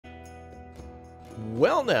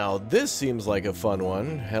Well now, this seems like a fun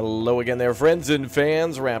one. Hello again there, friends and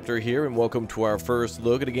fans. Raptor here, and welcome to our first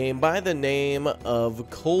look at a game by the name of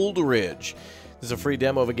ColdRidge. This is a free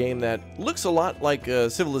demo of a game that looks a lot like a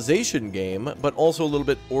Civilization game, but also a little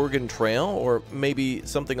bit Oregon Trail, or maybe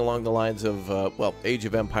something along the lines of, well, Age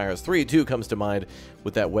of Empires 3 too comes to mind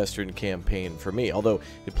with that Western campaign for me. Although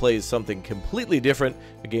it plays something completely different,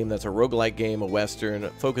 a game that's a roguelike game, a Western,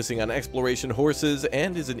 focusing on exploration horses,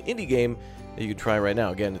 and is an indie game that you can try right now.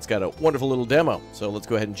 Again, it's got a wonderful little demo, so let's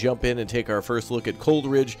go ahead and jump in and take our first look at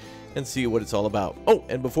ColdRidge and see what it's all about. Oh,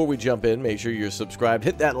 and before we jump in, make sure you're subscribed,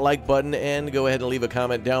 hit that like button, and go ahead and leave a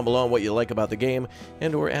comment down below on what you like about the game,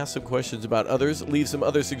 and or ask some questions about others, leave some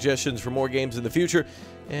other suggestions for more games in the future,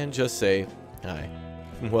 and just say hi.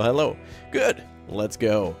 Well, hello. Good. Let's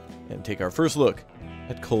go and take our first look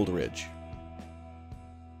at ColdRidge.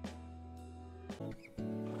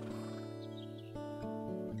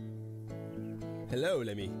 Hello,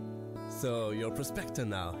 Lemmy. So, you're a prospector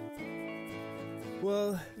now.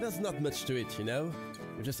 Well, there's not much to it, you know?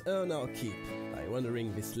 We just earn our keep by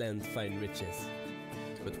wandering this land to find riches.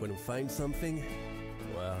 But when we find something,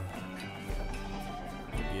 well,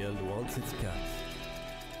 the guild wants its cut.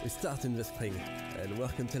 We start in the spring and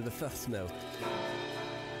work until the first snow.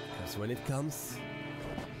 Because when it comes,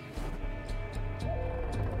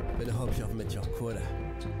 better hope you've met your quota,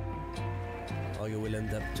 or you will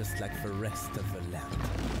end up just like the rest of the land.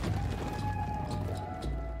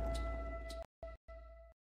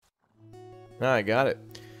 I got it.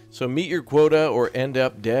 So meet your quota or end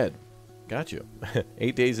up dead. Got you.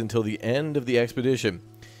 8 days until the end of the expedition.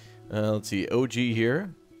 Let's see, OG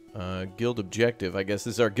here. Guild objective. I guess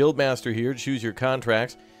this is our guild master here. Choose your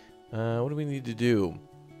contracts. What do we need to do?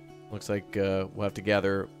 Looks like we'll have to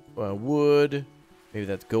gather wood. Maybe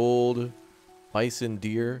that's gold. Bison,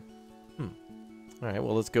 deer. Alright,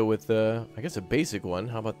 well let's go with, I guess a basic one.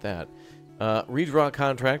 How about that? Redraw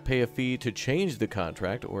contract. Pay a fee to change the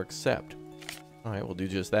contract or accept. Alright, we'll do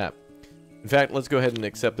just that. In fact, let's go ahead and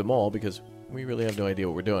accept them all because we really have no idea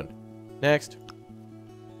what we're doing. Next.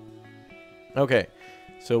 Okay,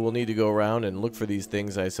 so we'll need to go around and look for these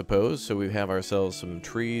things, I suppose. So we have ourselves some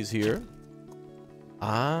trees here.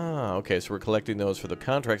 Ah, okay, so we're collecting those for the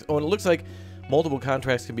contracts. Oh, and it looks like multiple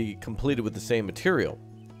contracts can be completed with the same material.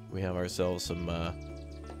 We have ourselves some of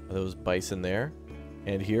those bison there.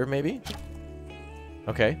 And here, maybe?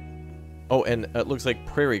 Okay. Oh, and it looks like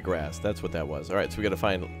prairie grass. That's what that was. All right, so we got to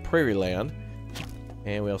find prairie land.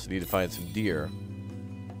 And we also need to find some deer.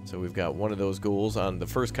 So we've got one of those goals on the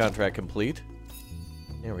first contract complete.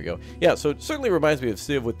 There we go. Yeah, so it certainly reminds me of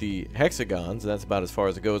Civ with the hexagons. That's about as far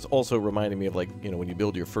as it goes. Also reminding me of, like, you know, when you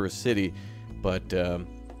build your first city. But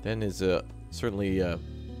then is certainly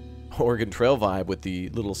Oregon Trail vibe with the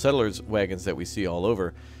little settlers wagons that we see all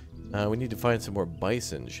over. We need to find some more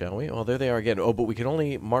bison, shall we? Oh, there they are again. Oh, but we can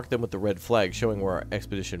only mark them with the red flag, showing where our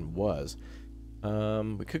expedition was.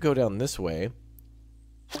 We could go down this way.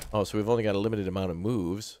 Oh, so we've only got a limited amount of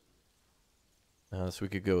moves. So we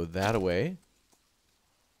could go that way.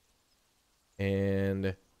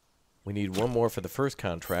 And we need one more for the first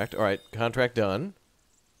contract. All right, contract done.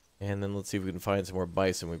 And then let's see if we can find some more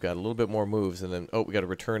bison. We've got a little bit more moves, and then, oh, we got to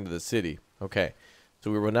return to the city. Okay,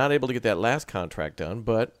 so we were not able to get that last contract done,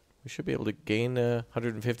 but we should be able to gain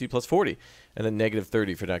 150 plus 40, and then negative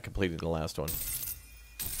 30 for not completing the last one.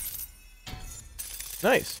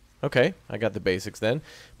 Nice. Okay, I got the basics then.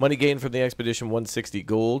 Money gained from the expedition, 160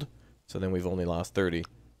 gold. So then we've only lost 30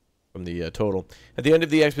 from the total. At the end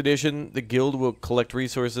of the expedition, the guild will collect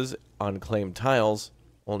resources on claimed tiles.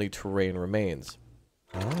 Only terrain remains.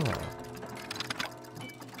 Oh.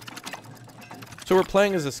 So we're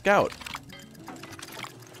playing as a scout.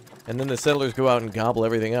 And then the settlers go out and gobble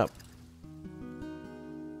everything up.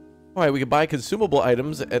 Alright, we can buy consumable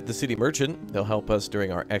items at the city merchant. They'll help us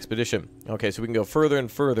during our expedition. Okay, so we can go further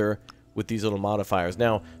and further with these little modifiers.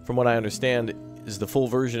 Now, from what I understand, is the full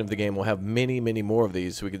version of the game will have many, many more of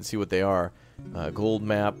these, so we can see what they are. Gold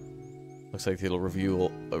map. Looks like it'll reveal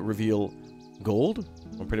gold?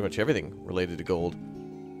 Well, pretty much everything related to gold.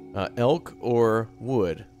 Elk or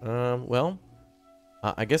wood? Well,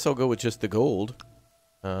 I guess I'll go with just the gold.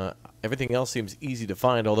 Everything else seems easy to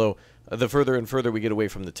find, although the further and further we get away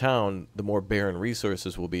from the town, the more barren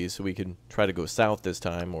resources will be, so we can try to go south this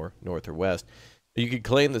time, or north or west. You can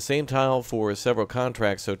claim the same tile for several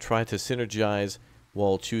contracts, so try to synergize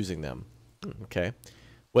while choosing them. Okay.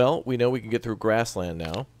 Well, we know we can get through grassland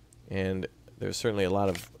now, and there's certainly a lot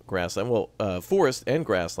of grassland. Well, forest and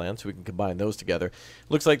grassland, so we can combine those together.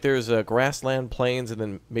 Looks like there's grassland, plains, and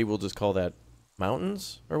then maybe we'll just call that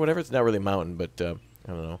mountains or whatever. It's not really mountain, but I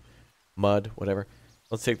don't know, mud, whatever.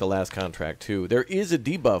 Let's take the last contract, too. There is a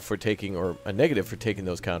debuff for taking, or a negative for taking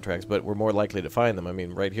those contracts, but we're more likely to find them. I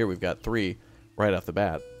mean, right here we've got 3 right off the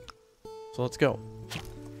bat. So let's go.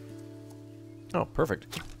 Oh,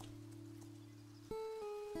 perfect.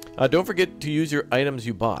 Don't forget to use your items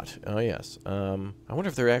you bought. Oh, yes. I wonder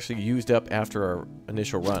if they're actually used up after our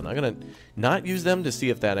initial run. I'm going to not use them to see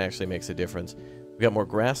if that actually makes a difference. We've got more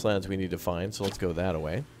grasslands we need to find, so let's go that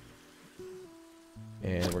away.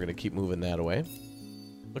 And we're going to keep moving that away.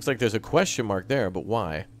 Looks like there's a question mark there, but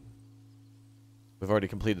why? We've already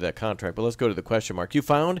completed that contract, but let's go to the question mark. You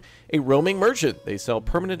found a roaming merchant. They sell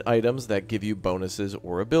permanent items that give you bonuses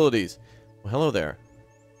or abilities. Well, hello there.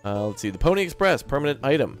 Let's see. The Pony Express, permanent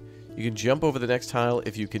item. You can jump over the next tile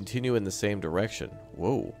if you continue in the same direction.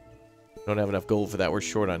 Whoa. Don't have enough gold for that. We're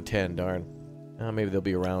short on 10, darn. Maybe they'll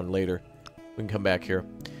be around later. We can come back here.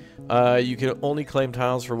 You can only claim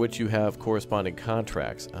tiles for which you have corresponding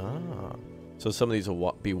contracts. Ah. So some of these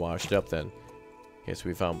will be washed up then. Okay, so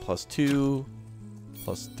we found +2,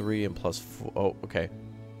 +3, and +4. Oh, okay.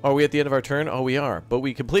 Are we at the end of our turn? Oh, we are. But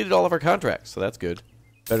we completed all of our contracts, so that's good.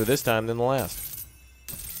 Better this time than the last.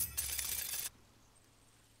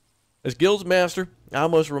 As Guild's Master, I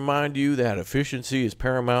must remind you that efficiency is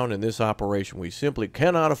paramount in this operation. We simply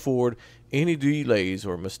cannot afford any delays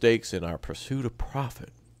or mistakes in our pursuit of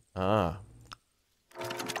profit. Ah.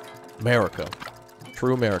 America.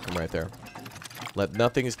 True American right there. Let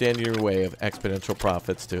nothing stand in your way of exponential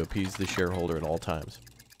profits to appease the shareholder at all times.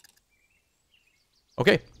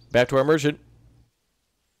 Okay, back to our merchant.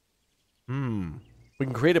 We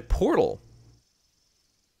can create a portal.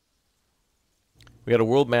 We got a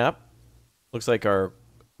world map. Looks like our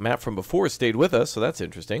map from before stayed with us, so that's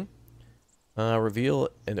interesting. Reveal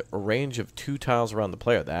a range of 2 tiles around the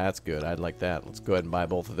player. That's good. I'd like that. Let's go ahead and buy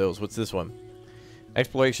both of those. What's this one?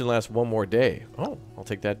 Exploration lasts 1 more day. Oh, I'll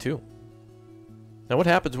take that too. Now what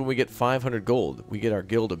happens when we get 500 gold? We get our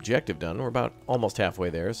guild objective done. We're about almost halfway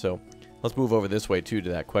there, so let's move over this way too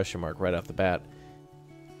to that question mark right off the bat.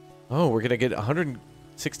 Oh, we're going to get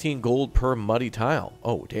 116 gold per muddy tile.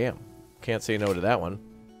 Oh, damn. Can't say no to that one.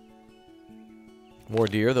 More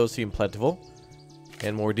deer. Those seem plentiful.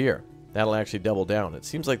 And more deer. That'll actually double down. It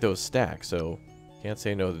seems like those stack, so can't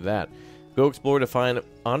say no to that. Go explore to find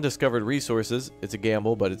undiscovered resources. It's a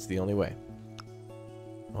gamble, but it's the only way.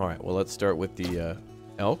 Alright, well, let's start with the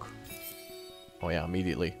elk. Oh, yeah,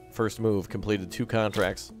 immediately. First move, completed 2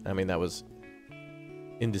 contracts. I mean, that was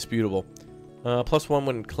indisputable. +1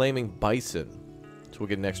 when claiming bison. So we'll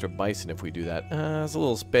get an extra bison if we do that. It's a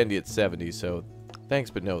little spendy at 70, so thanks,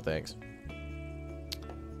 but no thanks.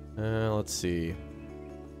 Let's see.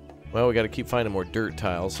 Well, we got to keep finding more dirt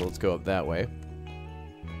tiles, so let's go up that way.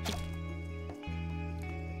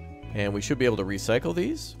 And we should be able to recycle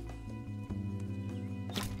these.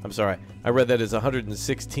 I'm sorry, I read that as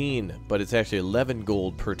 116, but it's actually 11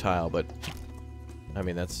 gold per tile, but I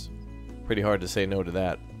mean, that's pretty hard to say no to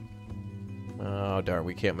that. Oh, darn,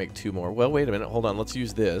 we can't make 2 more. Well, wait a minute, hold on, let's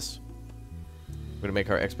use this. We're going to make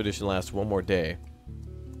our expedition last 1 more day.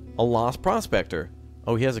 A lost prospector.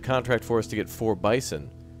 Oh, he has a contract for us to get 4 bison.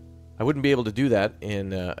 I wouldn't be able to do that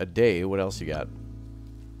in a day. What else you got?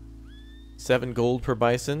 7 gold per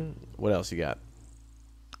bison. What else you got?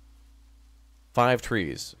 5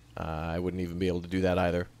 trees. I wouldn't even be able to do that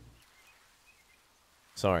either.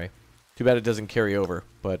 Sorry. Too bad it doesn't carry over,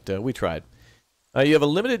 but we tried. You have a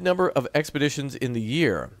limited number of expeditions in the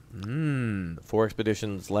year. 4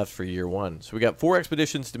 expeditions left for year 1. So we got 4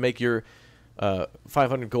 expeditions to make your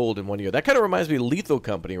 500 gold in 1 year. That kind of reminds me of Lethal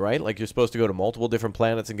Company, right? Like you're supposed to go to multiple different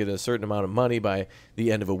planets and get a certain amount of money by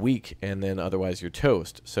the end of a week, and then otherwise you're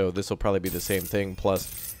toast. So this will probably be the same thing,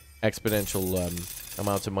 plus exponential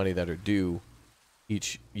amounts of money that are due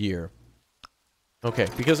each year. Okay,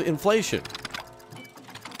 because inflation.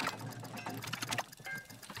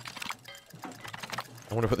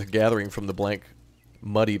 I wonder what they're gathering from the blank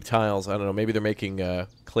muddy tiles. I don't know, maybe they're making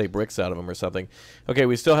clay bricks out of them or something. Okay,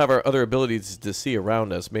 we still have our other abilities to see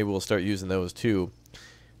around us. Maybe we'll start using those too.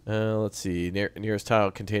 Let's see, nearest tile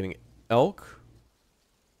containing elk.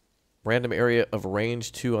 Random area of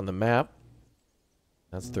range 2 on the map.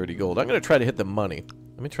 That's 30 gold. I'm going to try to hit the money.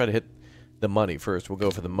 Let me try to hit the money first. We'll go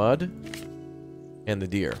for the mud and the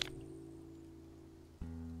deer.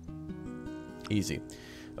 Easy.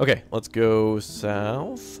 Okay, let's go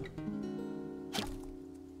south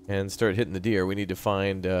and start hitting the deer. We need to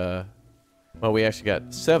find, well, we actually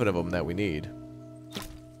got 7 of them that we need.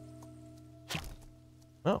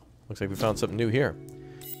 Oh, looks like we found something new here.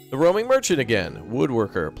 The roaming merchant again.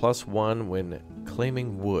 Woodworker, +1 when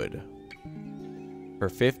claiming wood. For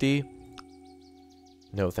 50.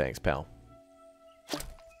 No thanks, pal.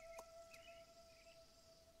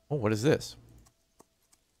 Oh, what is this?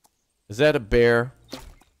 Is that a bear?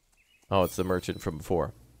 Oh, it's the merchant from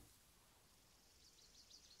before.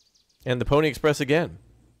 And the Pony Express again.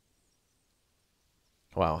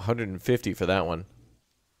 Wow, 150 for that one.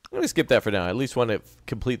 I'm going to skip that for now. I at least want to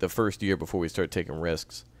complete the first year before we start taking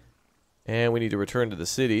risks. And we need to return to the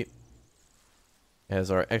city,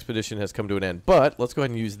 as our expedition has come to an end. But let's go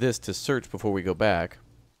ahead and use this to search before we go back.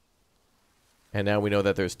 And now we know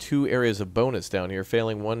that there's 2 areas of bonus down here.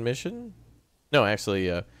 Failing 1 mission? No, actually,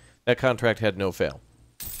 that contract had no fail.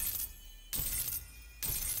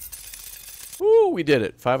 Woo, we did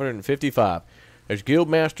it. 555. As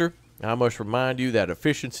Guildmaster, I must remind you that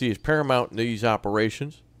efficiency is paramount in these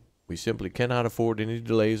operations. We simply cannot afford any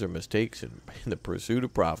delays or mistakes in the pursuit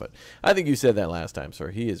of profit. I think you said that last time,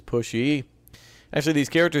 sir. He is pushy. Actually, these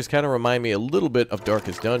characters kind of remind me a little bit of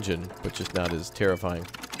Darkest Dungeon, but just not as terrifying.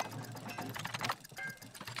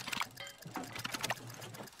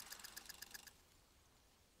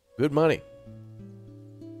 Good money.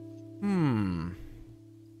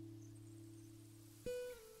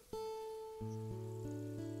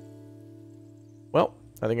 Well,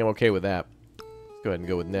 I think I'm okay with that. Let's go ahead and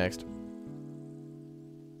go with next.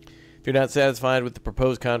 If you're not satisfied with the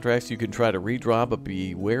proposed contracts, you can try to redraw, but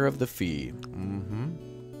beware of the fee.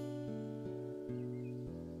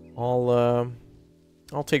 I'll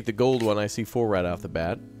take the gold one. I see 4 right off the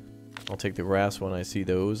bat. I'll take the grass one. I see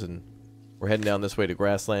those, and we're heading down this way to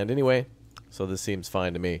grassland anyway, so this seems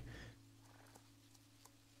fine to me.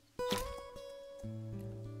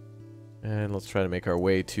 And let's try to make our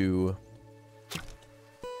way to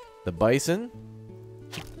the bison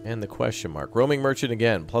and the question mark. Roaming merchant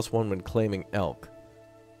again, +1 when claiming elk.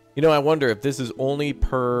 You know, I wonder if this is only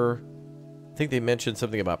per... I think they mentioned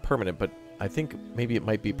something about permanent, but I think maybe it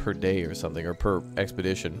might be per day or something, or per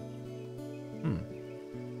expedition.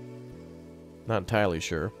 Not entirely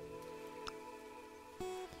sure.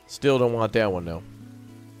 Still don't want that one, though.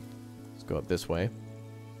 Let's go up this way.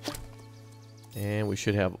 And we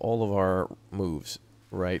should have all of our moves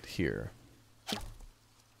right here.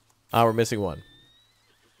 Ah, we're missing one.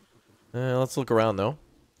 Let's look around, though.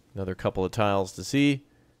 Another couple of tiles to see.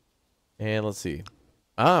 And let's see.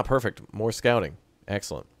 Ah, perfect. More scouting.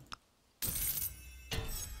 Excellent.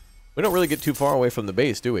 We don't really get too far away from the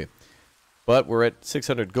base, do we? But we're at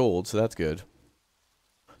 600 gold, so that's good.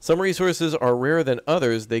 Some resources are rarer than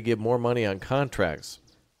others. They give more money on contracts.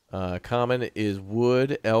 Common is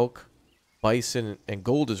wood, elk, bison, and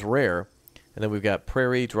gold is rare. And then we've got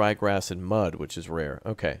prairie, dry grass, and mud, which is rare.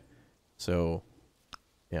 Okay. So,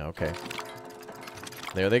 yeah, okay.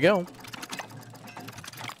 There they go.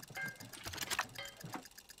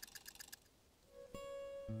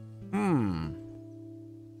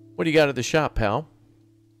 What do you got at the shop, pal?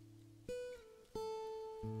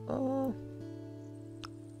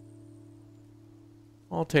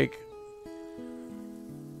 I'll take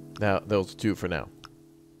those 2 for now.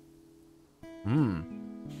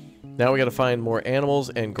 Now we gotta find more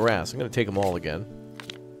animals and grass. I'm gonna take them all again.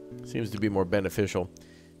 Seems to be more beneficial.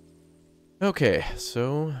 Okay,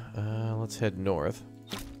 so let's head north.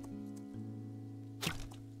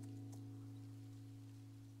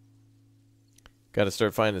 Got to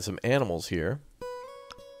start finding some animals here.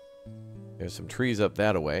 There's some trees up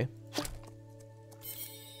that away.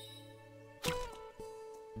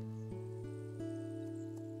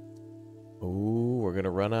 Ooh, we're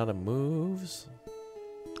gonna run out of moves.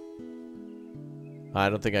 I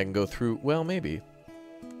don't think I can go through. Well, maybe.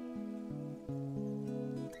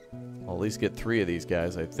 I'll at least get 3 of these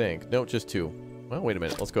guys, I think. No, just 2. Well, wait a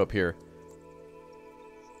minute. Let's go up here.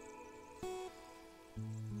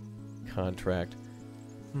 Contract.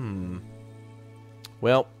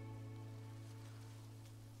 Well,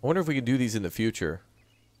 I wonder if we can do these in the future.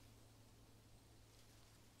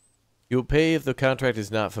 You'll pay if the contract is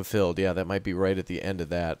not fulfilled. Yeah, that might be right at the end of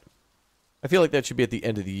that. I feel like that should be at the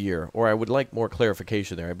end of the year, or I would like more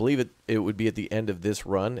clarification there. I believe it would be at the end of this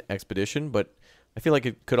run, expedition, but I feel like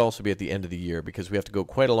it could also be at the end of the year because we have to go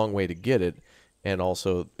quite a long way to get it, and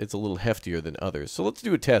also it's a little heftier than others. So let's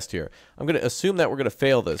do a test here. I'm going to assume that we're going to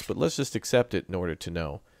fail this, but let's just accept it in order to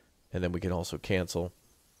know. And then we can also cancel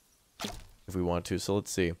if we want to. So let's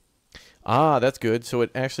see. Ah, that's good. So it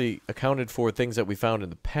actually accounted for things that we found in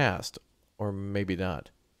the past, or maybe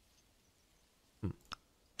not.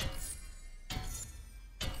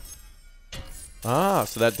 Ah,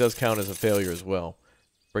 so that does count as a failure as well,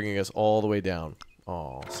 bringing us all the way down.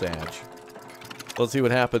 Oh, Sag. Let's see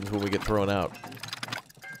what happens when we get thrown out.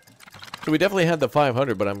 So we definitely had the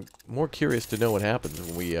 500, but I'm more curious to know what happens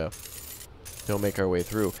when we don't make our way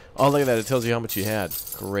through. Oh, look at that. It tells you how much you had.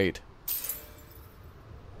 Great.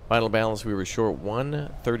 Final balance, we were short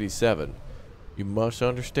 137. You must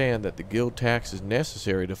understand that the guild tax is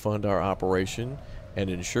necessary to fund our operation and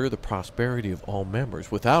ensure the prosperity of all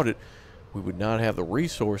members. Without it, we would not have the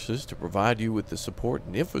resources to provide you with the support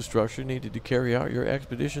and infrastructure needed to carry out your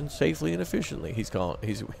expedition safely and efficiently.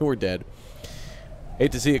 We're dead.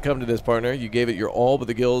 Hate to see it come to this, partner. You gave it your all, but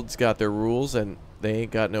the guild's got their rules, and they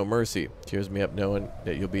ain't got no mercy. Cheers me up knowing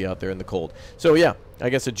that you'll be out there in the cold. So yeah, I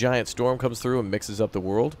guess a giant storm comes through and mixes up the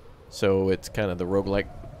world. So it's kind of the roguelike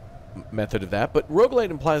method of that. But roguelite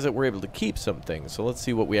implies that we're able to keep some things. So let's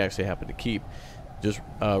see what we actually happen to keep. Just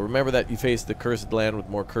remember that you face the cursed land with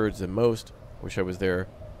more courage than most. Wish I was there.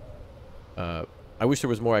 I wish there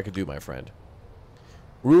was more I could do, my friend.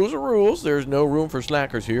 Rules are rules. There's no room for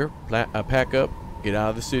slackers here. Pack up. Get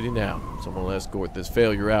out of the city now. Someone will escort this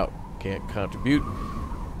failure out. Can't contribute.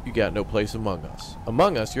 You got no place among us.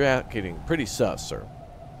 Among us, you're getting pretty sus, sir.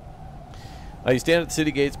 You stand at the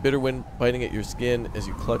city gates, bitter wind biting at your skin as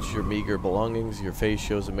you clutch your meager belongings. Your face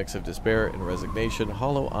shows a mix of despair and resignation,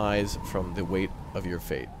 hollow eyes from the weight of your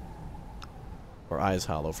fate. Or eyes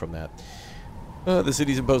hollow from that. The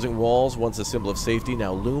city's imposing walls, once a symbol of safety,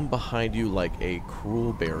 now loom behind you like a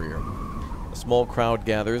cruel barrier. A small crowd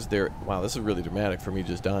gathers. Wow, this is really dramatic for me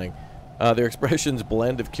just dying. Their expressions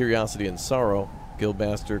blend of curiosity and sorrow.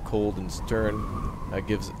 Guildmaster, cold and stern,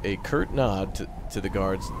 gives a curt nod to the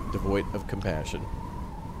guards, devoid of compassion.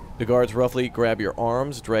 The guards roughly grab your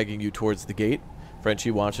arms, dragging you towards the gate.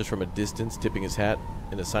 Frenchie watches from a distance, tipping his hat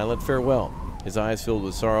in a silent farewell. His eyes filled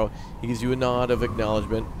with sorrow, he gives you a nod of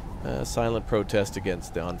acknowledgement, a silent protest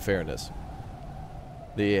against the unfairness.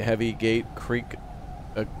 The heavy gates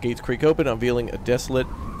creak open, unveiling a desolate,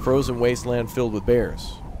 frozen wasteland filled with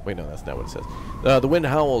bears. Wait, no, that's not what it says. The wind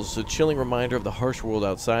howls, a chilling reminder of the harsh world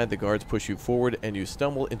outside. The guards push you forward, and you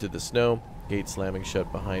stumble into the snow, gate slamming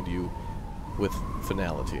shut behind you with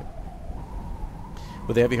finality.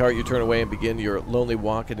 With a heavy heart, you turn away and begin your lonely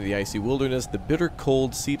walk into the icy wilderness. The bitter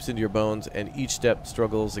cold seeps into your bones, and each step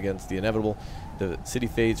struggles against the inevitable. The city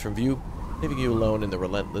fades from view, leaving you alone in the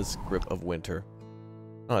relentless grip of winter.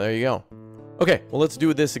 Oh, there you go. Okay, well, let's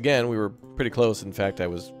do this again. We were pretty close. In fact, I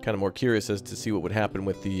was kind of more curious as to see what would happen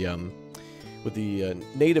with the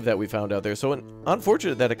native that we found out there. So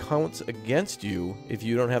unfortunate that it counts against you if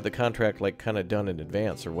you don't have the contract like kind of done in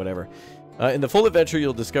advance or whatever. In the full adventure,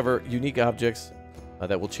 you'll discover unique objects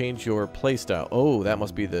that will change your playstyle. Oh, that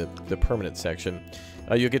must be the permanent section.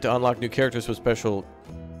 You'll get to unlock new characters with special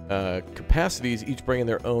capacities, each bringing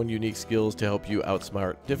their own unique skills to help you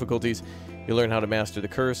outsmart difficulties. You'll learn how to master the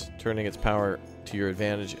curse, turning its power to your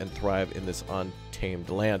advantage and thrive in this untamed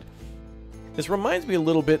land. This reminds me a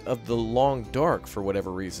little bit of the Long Dark for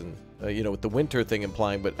whatever reason. You know, with the winter thing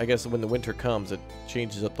implying, but I guess when the winter comes, it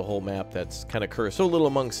changes up the whole map. That's kind of cursed. So little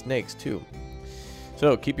among snakes, too.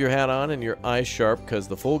 So keep your hat on and your eyes sharp, because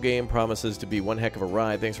the full game promises to be one heck of a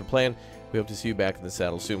ride. Thanks for playing. We hope to see you back in the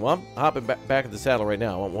saddle soon. Well, I'm hopping back in the saddle right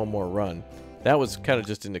now. I want one more run. That was kind of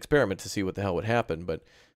just an experiment to see what the hell would happen, but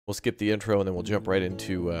we'll skip the intro and then we'll jump right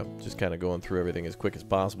into just kind of going through everything as quick as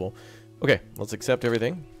possible. Okay, let's accept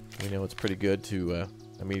everything. We know it's pretty good to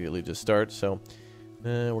immediately just start, so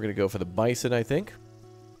we're going to go for the bison, I think.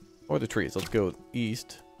 Or the trees. Let's go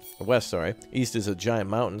east. Or west, sorry. East is a giant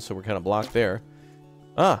mountain, so we're kind of blocked there.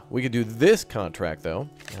 Ah, we could do this contract, though,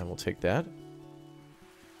 and we'll take that.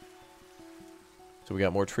 So we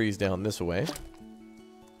got more trees down this way.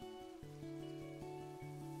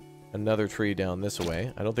 Another tree down this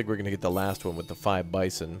way. I don't think we're going to get the last one with the 5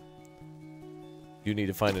 bison. You need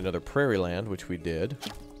to find another prairie land, which we did.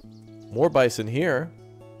 More bison here.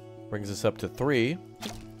 Brings us up to 3.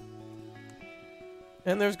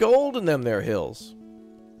 And there's gold in them there hills.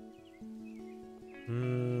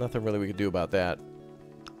 Nothing really we could do about that.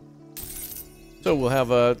 So we'll have,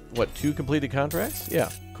 what, 2 completed contracts? Yeah,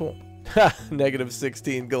 cool. Ha! Negative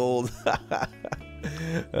 16 gold.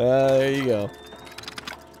 There you go.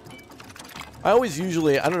 I always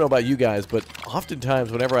usually, I don't know about you guys, but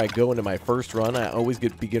oftentimes whenever I go into my first run, I always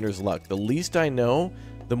get beginner's luck. The least I know,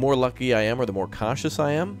 the more lucky I am or the more cautious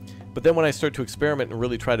I am. But then when I start to experiment and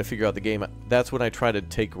really try to figure out the game, that's when I try to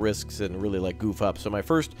take risks and really like goof up. So my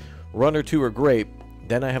first run or 2 are great.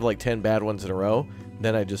 Then I have like 10 bad ones in a row.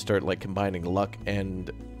 Then I just start like combining luck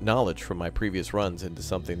and knowledge from my previous runs into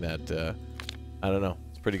something that, I don't know.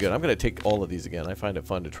 It's pretty good. I'm going to take all of these again. I find it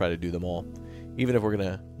fun to try to do them all. Even if we're going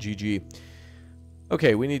to GG.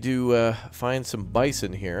 Okay, we need to find some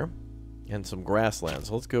bison here and some grasslands.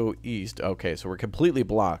 So let's go east. Okay, so we're completely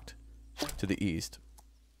blocked to the east.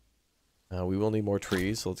 We will need more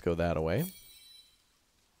trees, so let's go that way.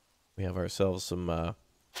 We have ourselves some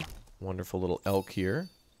wonderful little elk here.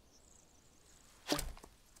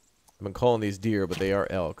 I've been calling these deer, but they are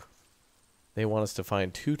elk. They want us to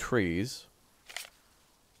find 2 trees.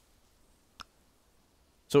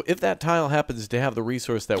 So if that tile happens to have the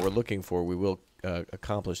resource that we're looking for, we will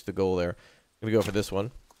accomplish the goal there. I'm going to go for this one.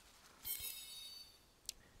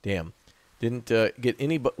 Damn. Didn't get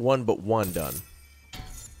any but one done.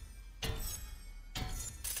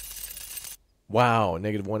 Wow,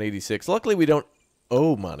 negative 186. Luckily, we don't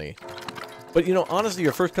owe money. But, you know, honestly,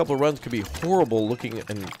 your first couple of runs could be horrible looking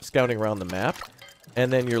and scouting around the map.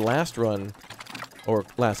 And then your last run, or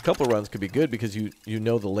last couple of runs, could be good because you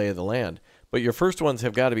know the lay of the land. But your first ones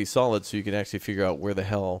have got to be solid so you can actually figure out where the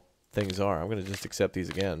hell things are. I'm going to just accept these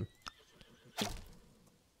again.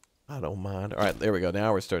 I don't mind. All right, there we go.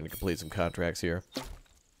 Now we're starting to complete some contracts here.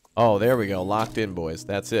 Oh, there we go. Locked in, boys.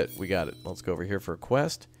 That's it. We got it. Let's go over here for a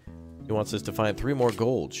quest. He wants us to find 3 more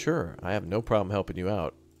gold. Sure. I have no problem helping you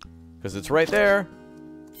out. Because it's right there.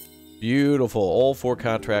 Beautiful. All 4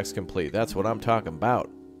 contracts complete. That's what I'm talking about.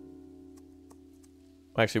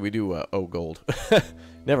 Actually, we do owe gold.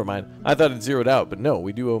 Never mind. I thought it zeroed out, but no,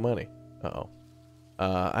 we do owe money. Uh-oh.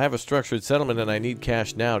 I have a structured settlement and I need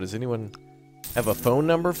cash now. Does anyone have a phone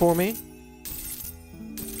number for me?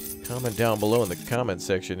 Comment down below in the comment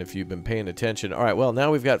section if you've been paying attention. All right, well,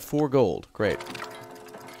 now we've got 4 gold. Great.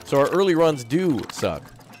 So our early runs do suck,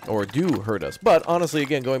 or do hurt us. But honestly,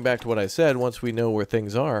 again, going back to what I said, once we know where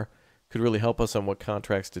things are, could really help us on what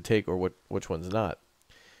contracts to take or which ones not.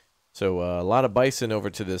 So a lot of bison over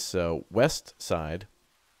to this west side,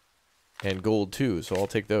 and gold too, so I'll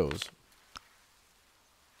take those.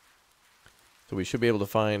 So we should be able to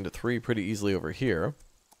find 3 pretty easily over here.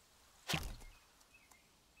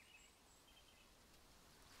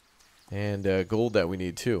 And gold that we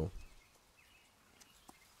need too.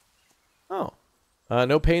 Oh.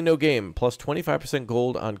 No pain, no game. Plus 25%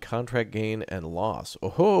 gold on contract gain and loss.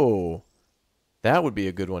 Oh-ho! That would be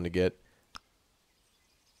a good one to get.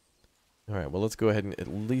 Alright, well, let's go ahead and at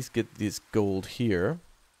least get this gold here.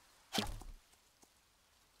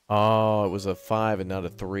 Oh, it was a 5 and not a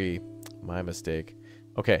 3. My mistake.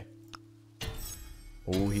 Okay.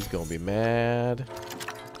 Oh, he's going to be mad.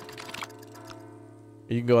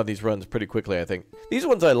 You can go on these runs pretty quickly, I think. These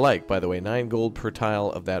ones I like, by the way. 9 gold per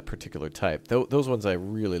tile of that particular type. Those ones I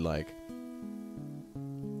really like.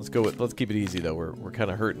 Let's keep it easy, though. We're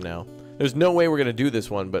kind of hurting now. There's no way we're going to do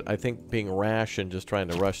this one, but I think being rash and just trying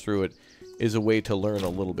to rush through it is a way to learn a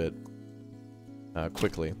little bit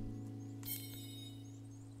quickly.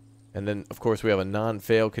 And then, of course, we have a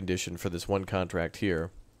non-fail condition for this one contract here.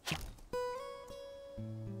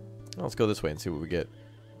 Well, let's go this way and see what we get.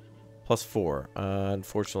 Plus 4.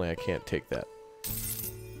 Unfortunately, I can't take that.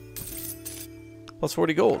 Plus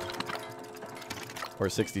 40 gold. Or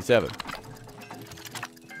 67.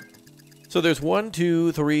 So there's 1,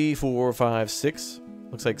 2, 3, 4, 5, 6.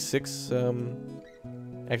 Looks like 6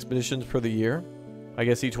 expeditions per the year. I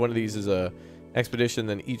guess each one of these is a expedition,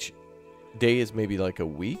 then each day is maybe like a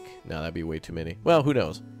week. No, that'd be way too many. Well, who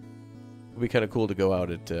knows? It'd be kind of cool to go out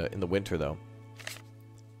in the winter, though.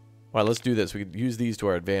 All right, let's do this. We could use these to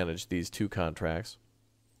our advantage, these 2 contracts.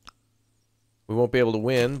 We won't be able to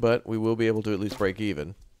win, but we will be able to at least break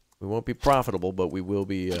even. We won't be profitable, but we will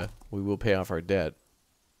pay off our debt.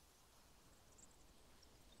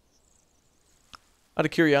 Out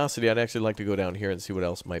of curiosity, I'd actually like to go down here and see what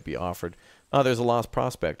else might be offered. Oh, there's a lost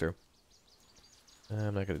prospector.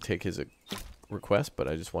 I'm not going to take his request, but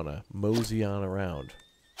I just want to mosey on around.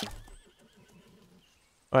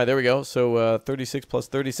 All right, there we go. So 36 plus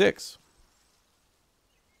 36.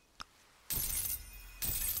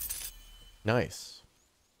 Nice.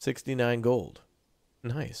 69 gold.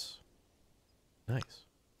 Nice. Nice.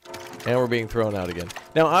 And we're being thrown out again.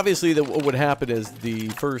 Now, obviously, what would happen is the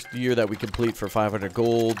first year that we complete for 500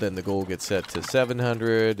 gold, then the goal gets set to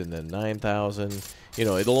 700, and then 9,000. You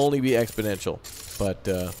know, it'll only be exponential. But,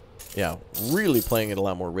 yeah, really playing it a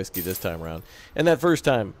lot more risky this time around. And that first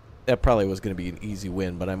time, that probably was going to be an easy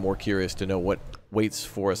win, but I'm more curious to know what waits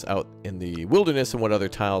for us out in the wilderness and what other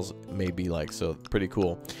tiles may be like. So, pretty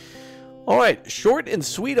cool. Alright, short and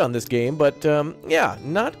sweet on this game, but yeah,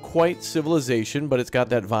 not quite Civilization, but it's got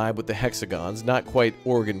that vibe with the hexagons. Not quite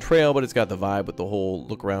Oregon Trail, but it's got the vibe with the whole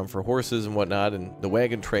look around for horses and whatnot, and the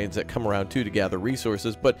wagon trains that come around too to gather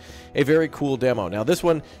resources, but a very cool demo. Now, this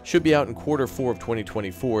one should be out in quarter 4 of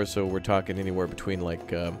 2024, so we're talking anywhere between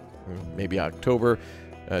like maybe October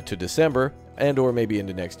to December, and or maybe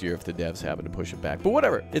into next year if the devs happen to push it back. But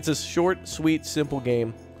whatever, it's a short, sweet, simple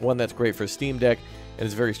game. one that's great for Steam Deck, and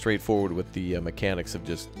it's very straightforward with the mechanics of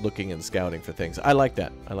just looking and scouting for things. I like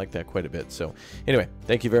that. I like that quite a bit. So anyway,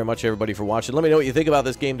 thank you very much, everybody, for watching. Let me know what you think about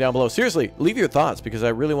this game down below. Seriously, leave your thoughts, because I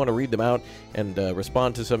really want to read them out and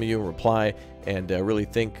respond to some of you and reply, and really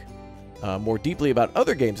think more deeply about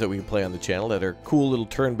other games that we can play on the channel that are cool little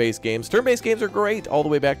turn-based games. Turn-based games are great, all the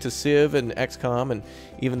way back to Civ and XCOM and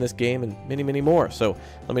even this game and many, many more. So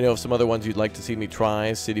let me know of some other ones you'd like to see me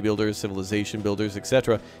try, city builders, civilization builders,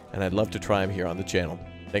 etc., and I'd love to try them here on the channel.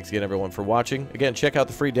 Thanks again, everyone, for watching. Again, check out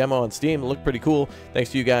the free demo on Steam. It looked pretty cool.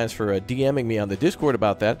 Thanks to you guys for DMing me on the Discord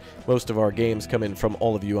about that. Most of our games come in from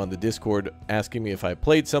all of you on the Discord asking me if I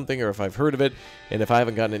played something or if I've heard of it. And if I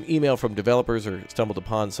haven't gotten an email from developers or stumbled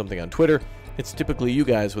upon something on Twitter, it's typically you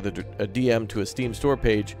guys with a DM to a Steam store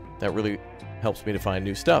page that really helps me to find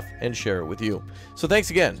new stuff and share it with you. So thanks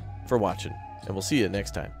again for watching, and we'll see you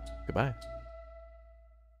next time. Goodbye.